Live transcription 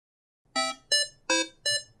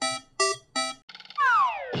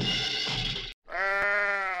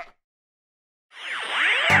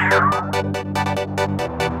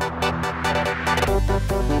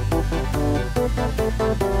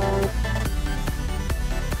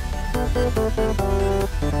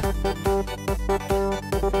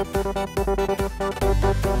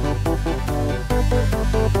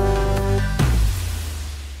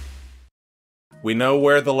We know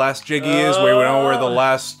where the last Jiggy is. We know where the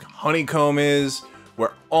last honeycomb is.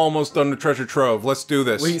 We're almost done to Treasure Trove. Let's do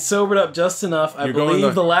this. We sobered up just enough. I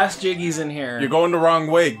believe the last Jiggy's in here. You're going the wrong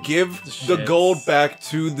way. Give the gold back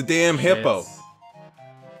to the damn hippo.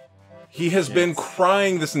 He has been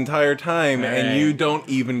crying this entire time, and you don't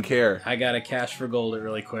even care. I gotta cash for gold it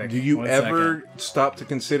really quick. Do you ever stop to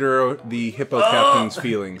consider the hippo captain's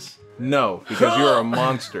feelings? No, because you are a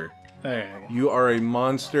monster. You are a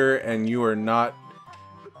monster, and you are not...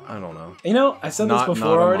 I don't know. You know, I said this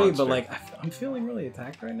before already, but like, I'm feeling really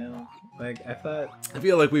attacked right now. Like, I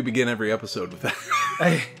feel like we begin every episode with that.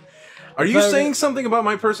 Are you saying something about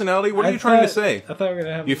my personality? What are you trying to say? I thought we were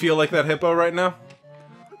gonna have... You feel like that hippo right now?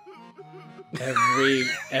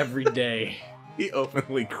 Every day. He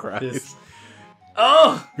openly cries.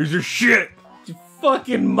 Oh! Here's your shit! Your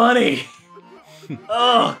fucking money!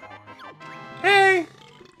 Oh! Hey!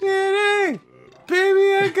 Baby,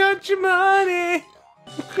 I got your money!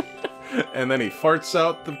 And then he farts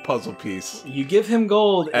out the puzzle piece. You give him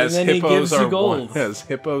gold, and then he gives you gold. As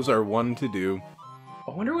hippos are one to do.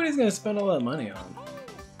 I wonder what he's gonna spend all that money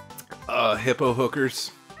on. Hippo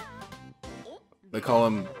hookers. They call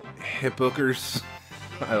them hip hookers.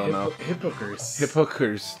 I don't know. Hip hookers. Hip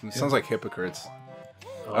hookers. It sounds like hypocrites.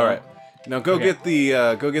 Alright. Now go get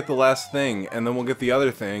the last thing, and then we'll get the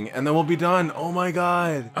other thing, and then we'll be done. Oh my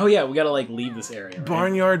god. Oh yeah, we gotta like leave this area. Right?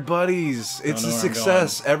 Barnyard Buddies. It's a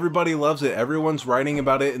success. Everybody loves it. Everyone's writing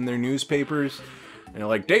about it in their newspapers. And they're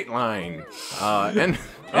like, Dateline.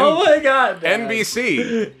 Oh my god, Dad.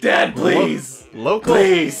 NBC. Dad, please. Local.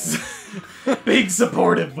 Please. Being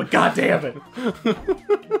supportive, but goddamn it.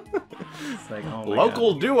 It's like, oh my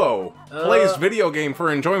Local duo plays video game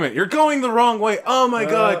for enjoyment. You're going the wrong way. Oh my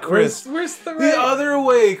god, Chris. Where's the right? The other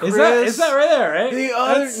way, Chris. Is that right there, right? The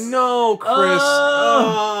other... No,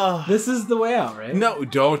 Chris. This is the way out, right? No,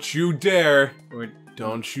 don't you dare.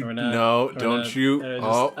 Don't you... No, don't you...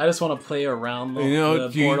 I just want to play around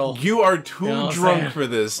the portal. You are too drunk for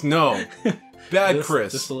this. No. Bad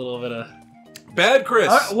Chris. Just a little bit of... Bad Chris.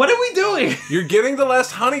 What are we doing? You're getting the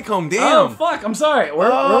last honeycomb. Damn. Oh, fuck. I'm sorry. Where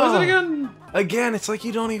was it again? Again, it's like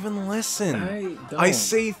you don't even listen. I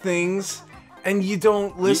say things, and you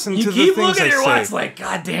don't listen to the things I say. You keep looking at your watch like,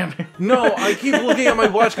 god damn it. No, I keep looking at my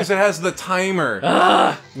watch because it has the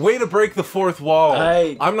timer. Way to break the fourth wall.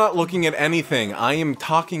 I'm not looking at anything. I am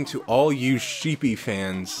talking to all you sheepy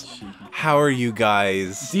fans. How are you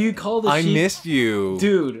guys? Do you call the sheep? I missed you.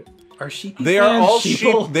 Dude. Are sheepy they fans are all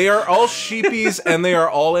sheeple? sheep. They are all sheepies, and they are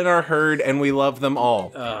all in our herd, and we love them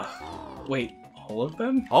all. Wait, all of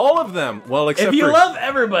them? All of them. Well, except if you for, love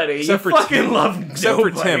everybody, you fucking love nobody. Except for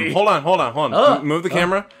Tim. Hold on. Move the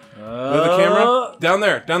camera. Move the camera. Down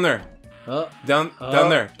there. Down there.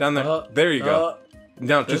 There you go.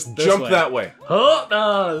 Now just jump that way. Oh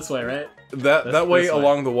no, this way, right? That way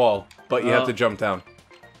along the wall, but you have to jump down.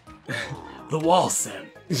 The wall, Sim.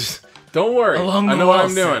 Don't worry. I know what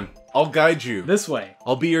I'm doing. I'll guide you. This way.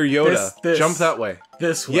 I'll be your Yoda. Jump that way.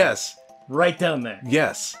 This way. Yes. Right down there.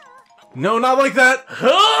 Yes. No, not like that.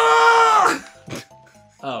 Oh.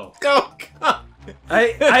 Oh, God.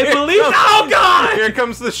 I believe. Oh, God. Here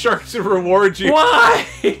comes the shark to reward you. Why?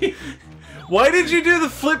 Why did you do the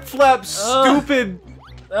flip-flap, stupid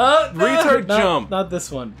retard jump? Not this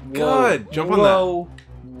one. Whoa. God, jump on that.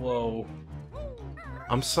 Whoa.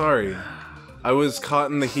 I'm sorry. I was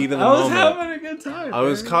caught in the heat of the moment. I was having a good time. I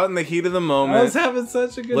was caught in the heat of the moment. I was having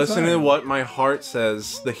such a good time. Listen to what my heart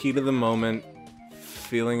says. The heat of the moment.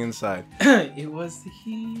 Feeling inside. It was the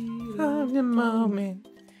heat of the moment.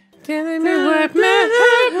 Telling me what hurt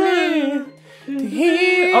me.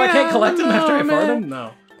 Oh, I can't collect them after I fart them?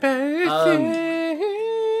 No.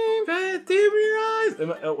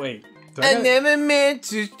 Oh, wait. I never meant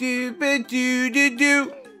to do, but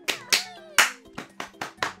do.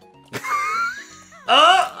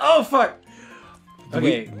 Oh, fuck.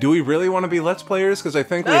 Okay. Do we really want to be Let's Players? Because I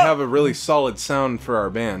think we have a really solid sound for our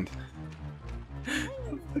band.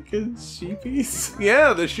 Fucking sheepies.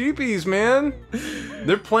 Yeah, the sheepies, man.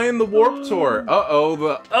 They're playing the Warp Tour. Uh-oh,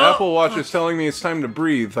 the Apple Watch is telling me it's time to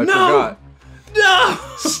breathe. I forgot. No!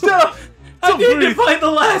 Stop! I need to find the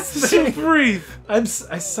last thing. Breathe. I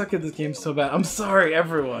suck at this game so bad. I'm sorry,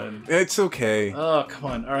 everyone. It's okay. Oh, come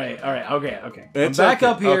on. All right. Okay. It's I'm back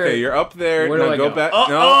up here. Okay, you're up there. Where do I go back.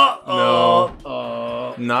 No.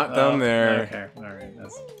 Not down there. Okay. All right.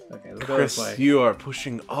 Okay. Let's Chris, go this way. you are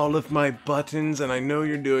pushing all of my buttons, and I know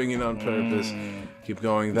you're doing it on purpose. Keep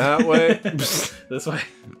going that way. This way.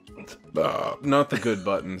 Not the good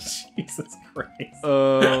buttons. Jesus Christ.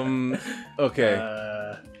 Okay.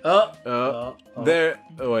 There.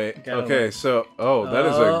 Oh, wait. Okay, so that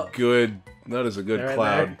is a good. That is a good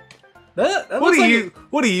cloud. That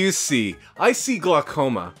what do you see? I see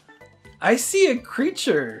glaucoma. I see a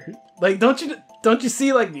creature. Like, don't you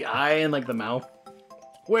see like the eye and like the mouth?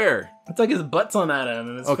 Where? It's like his butt's on that end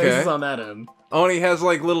and his face is on that end. Oh, and he has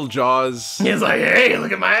like little jaws. He's like, hey,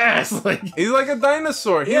 look at my ass. Like, he's like a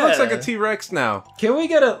dinosaur. He looks like a T-Rex now. Can we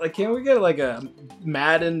get a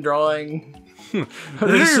Madden drawing?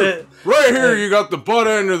 Right here, you got the butt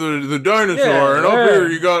end of the dinosaur, and up here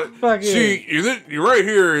you got. Right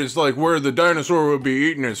here is like where the dinosaur would be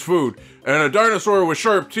eating his food, and a dinosaur with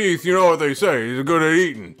sharp teeth. You know what they say? He's good at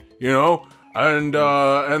eating. You know, and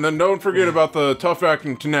then don't forget about the tough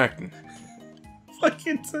acting Tenactin.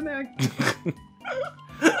 Fucking Tenactin.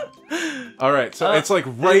 All right, so it's like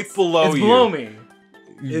right below you. It's below me.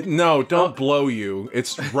 No, don't blow you.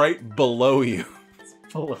 It's right below you.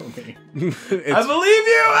 Below me. I believe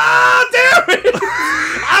you! Oh, damn it!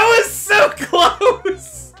 I was so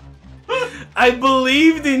close! I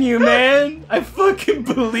believed in you, man! I fucking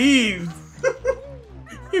believed!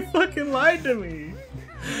 You fucking lied to me!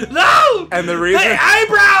 No! And the reason... Hey,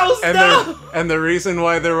 eyebrows! No! And the reason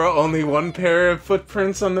why there were only one pair of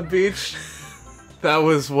footprints on the beach? That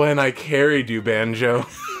was when I carried you, Banjo.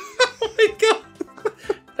 Oh my god!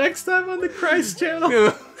 Next time on the Christ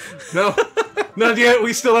channel. No, not yet.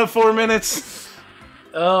 We still have 4 minutes.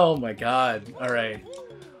 Oh my god! All right.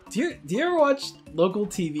 Do you ever watch local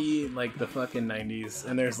TV in, like the fucking 90s?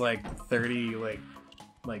 And there's like 30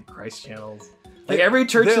 like Christ channels. Like every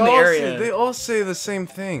church in the area. They all say the same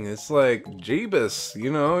thing. It's like Jeebus.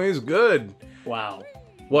 You know, he's good. Wow.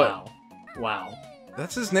 What? Wow.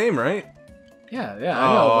 That's his name, right? Yeah. I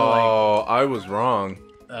know. I was wrong.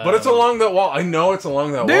 But it's along that wall. I know it's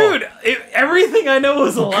along that wall. Dude, everything I know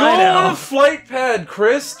is a lie now. Go on a flight pad,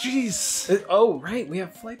 Chris. Jeez. Oh, right. We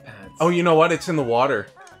have flight pads. Oh, you know what? It's in the water.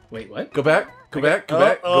 Wait, what? Go back. Go back.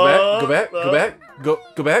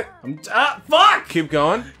 Fuck! Keep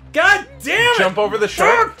going. God damn it! Jump over the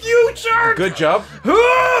shark. Fuck you, shark! Good job.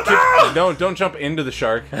 No, don't jump into the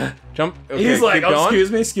shark. Jump. Okay, he's like, keep going.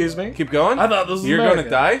 Excuse me. Keep going. I thought this was You're American.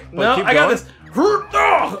 gonna die. No, keep I got going. this.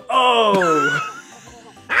 Oh.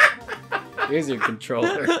 Here's your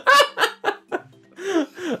controller.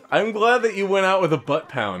 I'm glad that you went out with a butt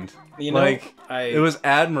pound. You know, it was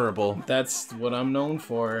admirable. That's what I'm known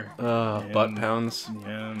for. Butt pounds.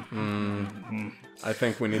 Yeah. I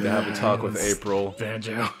think we need to have a talk with April.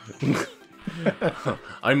 Banjo.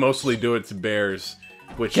 I mostly do it to bears,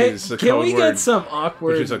 which is a code word. Can we get some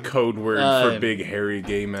awkward? Which is a code word for big hairy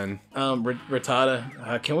gay men.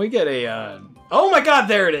 Rattata. Can we get a? Oh my God!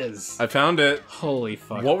 There it is. I found it. Holy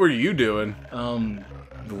fuck! What were you doing?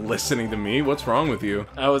 Listening to me? What's wrong with you?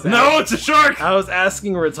 No, it's a shark! I was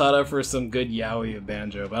asking Rattata for some good yaoi of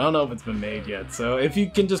Banjo, but I don't know if it's been made yet. So if you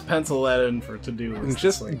can just pencil that in for to-do list.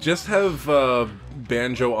 Just have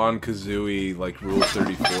Banjo-Kazooie like Rule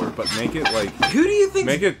 34, but make it like... Who do you think...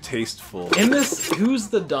 Make it tasteful. In this, who's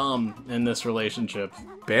the dom in this relationship?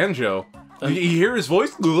 Banjo. You hear his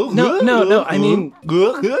voice? No, I mean...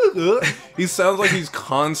 He sounds like he's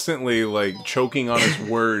constantly like choking on his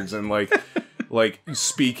words and like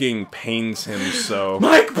speaking pains him so.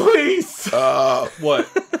 Mike, please! What?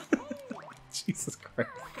 Jesus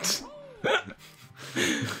Christ.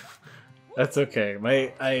 That's okay.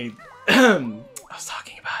 I was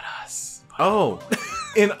talking about us. Oh.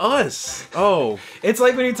 In Us. Oh. It's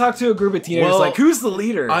like when you talk to a group of teenagers, like, who's the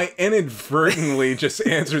leader? I inadvertently just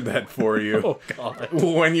answered that for you. Oh, God.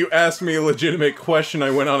 When you asked me a legitimate question,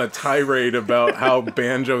 I went on a tirade about how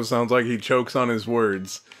Banjo sounds like he chokes on his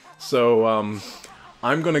words. So,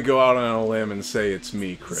 I'm gonna go out on a limb and say it's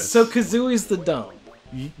me, Chris. So Kazooie's the dumb.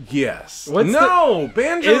 Yes.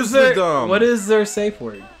 Banjo's the dumb. What is their safe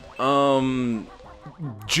word?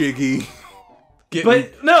 Jiggy.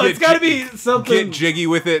 It's gotta be something. Get jiggy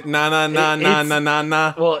with it. Na.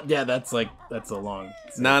 Well, yeah, that's a long.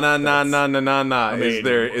 Na.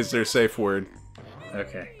 Is there safe word?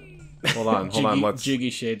 Okay. Hold on. Let's. Jiggy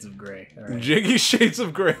shades of gray. All right. Jiggy shades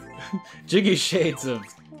of gray. Jiggy shades of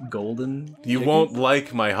golden. You won't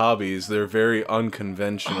like my hobbies. They're very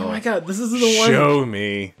unconventional. Oh my God, this is the one. Show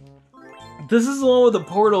me. This is the one with the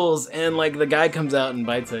portals and like the guy comes out and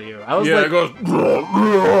bites at you. I was it goes.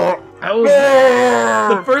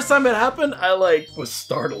 The first time it happened, I was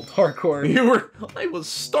startled hardcore. I was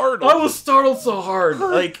startled. I was startled so hard.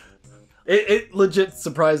 It legit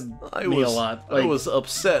surprised me a lot. Like, I was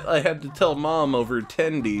upset. I had to tell Mom over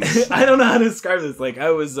tendies. I don't know how to describe this. Like,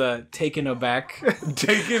 I was taken aback.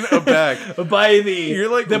 Taken aback by the You're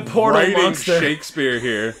like the portal monster. Shakespeare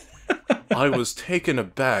here. I was taken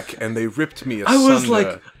aback, and they ripped me asunder. I was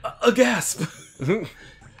like, a gasp.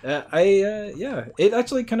 Yeah, it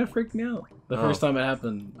actually kind of freaked me out the first time it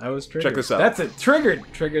happened. I was triggered. Check this out. That's it. Triggered.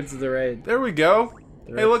 Triggered to the right. There we go.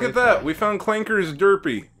 Hey, look at that. We found Clanker's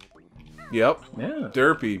Derpy. Yep. Yeah.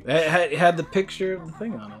 Derpy. It had the picture of the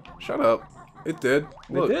thing on it. Shut up. It did.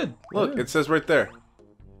 Look, it did. Look, yeah. It says right there.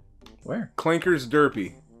 Where? Clanker's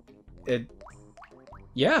Derpy.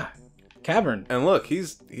 Yeah. Cavern. And look,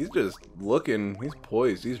 he's just looking. He's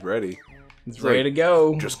poised. He's ready. He's ready to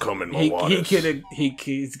go. Just come in my waters.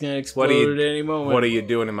 He's gonna explode at any moment. What are you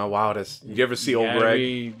doing in my waters? You ever see old Greg?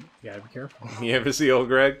 You gotta be careful. You ever see old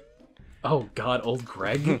Greg? Oh God, old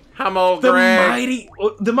Greg. I'm old Greg.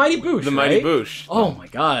 The mighty Boosh. The mighty Boosh. Oh my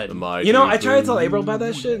God. The mighty. You know, I tried to tell April about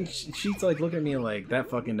that shit, and she's like looking at me like that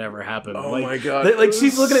fucking never happened. Oh like, my God. Like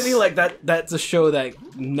she's looking at me like that's a show that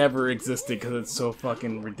never existed because it's so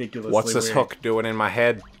fucking ridiculous. What's this hook doing in my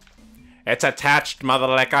head? It's attached, mother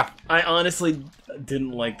licker. I honestly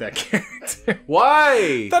didn't like that character.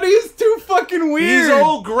 Why? Thought he was too fucking weird. He's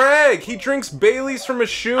old Greg. He drinks Baileys from a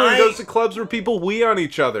shoe and goes to clubs where people wee on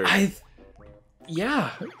each other.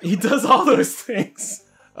 Yeah, he does all those things.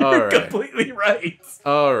 You're completely right.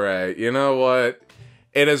 All right, you know what?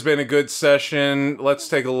 It has been a good session. Let's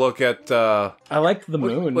take a look at... I like the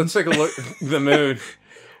moon. Let's take a look the moon.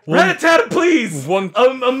 Rat-a-tat, please!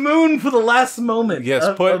 A moon for the last moment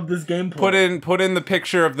of this gameplay. Put in the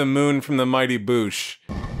picture of the moon from the Mighty Boosh.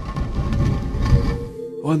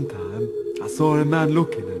 One time, I saw a man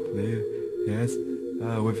looking at me, yes,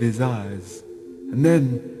 with his eyes. And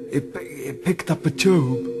then he picked up a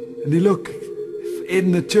tube, and he looked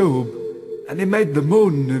in the tube, and he made the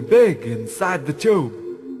moon big inside the tube.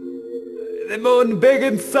 The moon big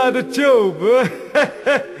inside the tube!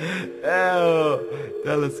 Oh,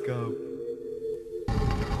 telescope.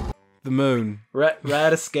 The moon. Rat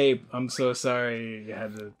escape. I'm so sorry you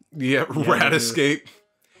had to... Yeah, rat escape.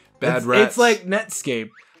 Bad rats. It's like Netscape.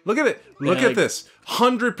 Look at it. Look at this.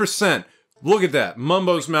 100%. Look at that.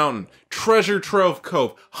 Mumbo's Mountain. Treasure Trove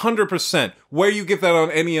Cove. 100%. Where you get that on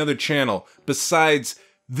any other channel besides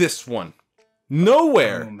this one?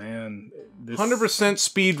 Nowhere. Oh, man. 100%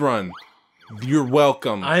 speed run. You're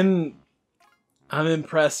welcome. I'm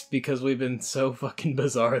impressed because we've been so fucking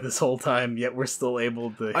bizarre this whole time, yet we're still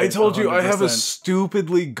able to hit I told you 100%. I have a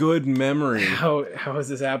stupidly good memory. How is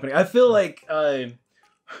this happening? I feel like I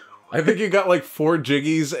think you got like 4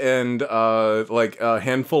 jiggies and like a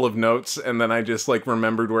handful of notes, and then I just like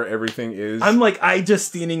remembered where everything is. I'm like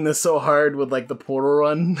I-Justining this so hard with like the portal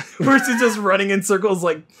run, where she's just running in circles,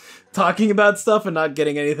 like talking about stuff and not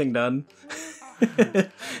getting anything done.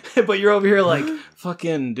 But you're over here like,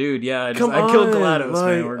 fucking dude, yeah, I killed GLaDOS, like,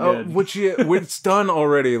 man, we're good. It's done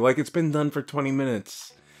already. Like, it's been done for 20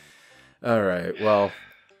 minutes. All right, well,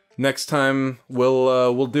 next time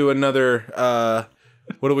we'll do another,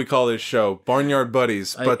 what do we call this show? Barnyard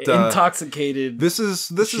Buddies. But intoxicated. This has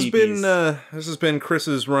been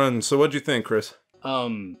Chris's run. So what'd you think, Chris?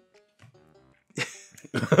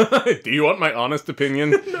 Do you want my honest opinion?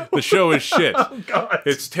 No. The show is shit. Oh, God.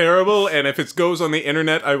 It's terrible, and if it goes on the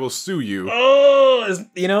internet, I will sue you. Oh,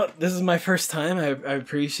 you know, this is my first time. I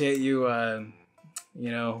appreciate you,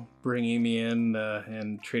 you know, bringing me in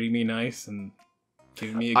and treating me nice and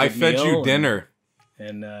giving me a good meal. I fed you dinner.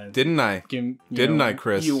 And didn't I? Didn't I,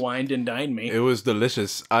 Chris? You wined and dined me. It was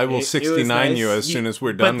delicious. I will 69 nice. You as soon as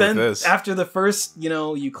we're done with this. After the first, you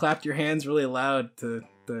know, you clapped your hands really loud to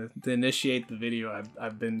initiate the video.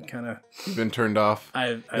 I've been kind of... You've been turned off?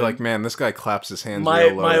 You're like, man, this guy claps his hands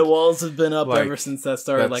real loud. My walls have been up ever since that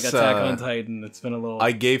started, like Attack on Titan. It's been a little...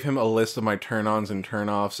 I gave him a list of my turn-ons and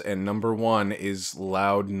turn-offs, and number 1 is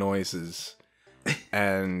loud noises.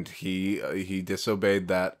 And he disobeyed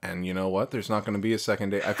that, and you know what? There's not going to be a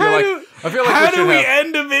second day. I feel like how do we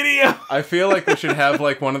end a video? I feel like we should have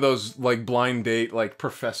like one of those like blind date like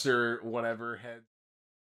Professor whatever heads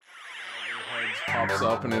pops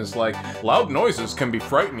up and is like, loud noises can be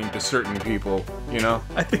frightening to certain people, you know?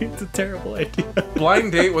 I think it's a terrible idea.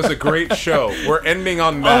 Blind Date was a great show. We're ending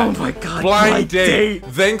on that. Oh my God, Blind Date.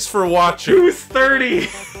 Thanks for watching. Who's 30?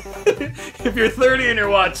 If you're 30 and you're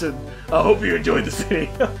watching, I hope you enjoyed this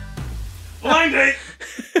video. Blind Date.